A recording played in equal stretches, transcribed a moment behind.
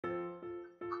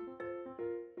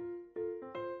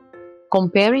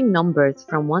Comparing numbers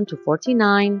from 1 to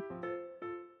 49.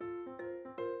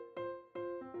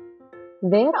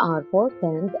 There are 4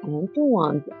 tens and 2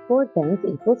 ones. 4 tens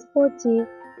equals 40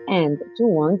 and 2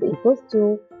 ones equals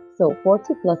 2. So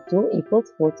 40 plus 2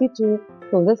 equals 42.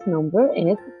 So this number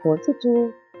is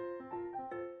 42.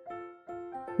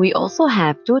 We also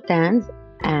have 2 tens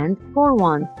and 4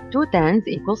 ones. 2 tens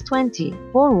equals 20.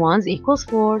 4 ones equals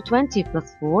 4. 20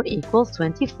 plus 4 equals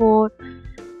 24.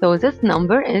 So this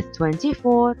number is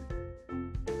 24.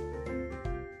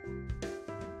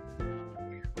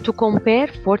 To compare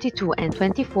 42 and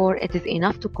 24, it is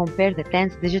enough to compare the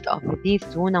tens digit of these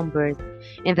two numbers.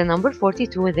 In the number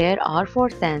 42, there are 4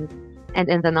 tens, and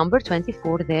in the number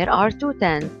 24, there are 2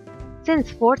 tens. Since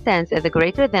 4 tens is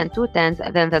greater than 2 tens,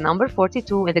 then the number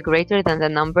 42 is greater than the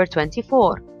number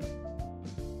 24.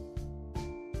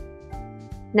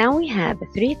 Now we have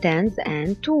 3 tens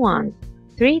and 2 ones.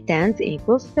 3 tens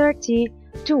equals 30,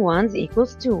 2 ones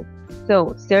equals 2.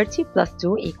 So 30 plus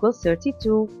 2 equals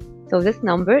 32. So this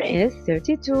number is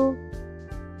 32.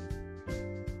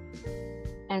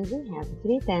 And we have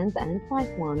 3 tens and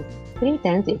 5 ones. 3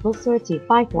 tens equals 30,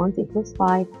 5 ones equals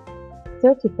 5.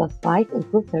 30 plus 5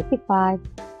 equals 35.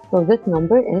 So this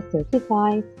number is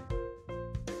 35.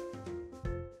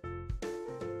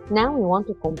 Now we want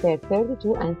to compare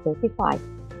 32 and 35.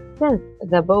 Since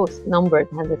the both numbers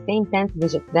have the same tens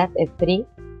digit, that is 3,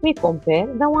 we compare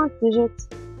the ones digits.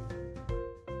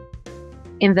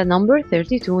 In the number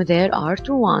 32, there are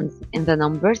 2 ones. In the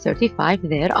number 35,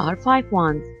 there are 5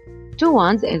 ones. 2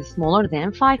 ones is smaller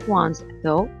than 5 ones,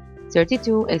 so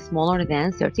 32 is smaller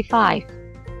than 35.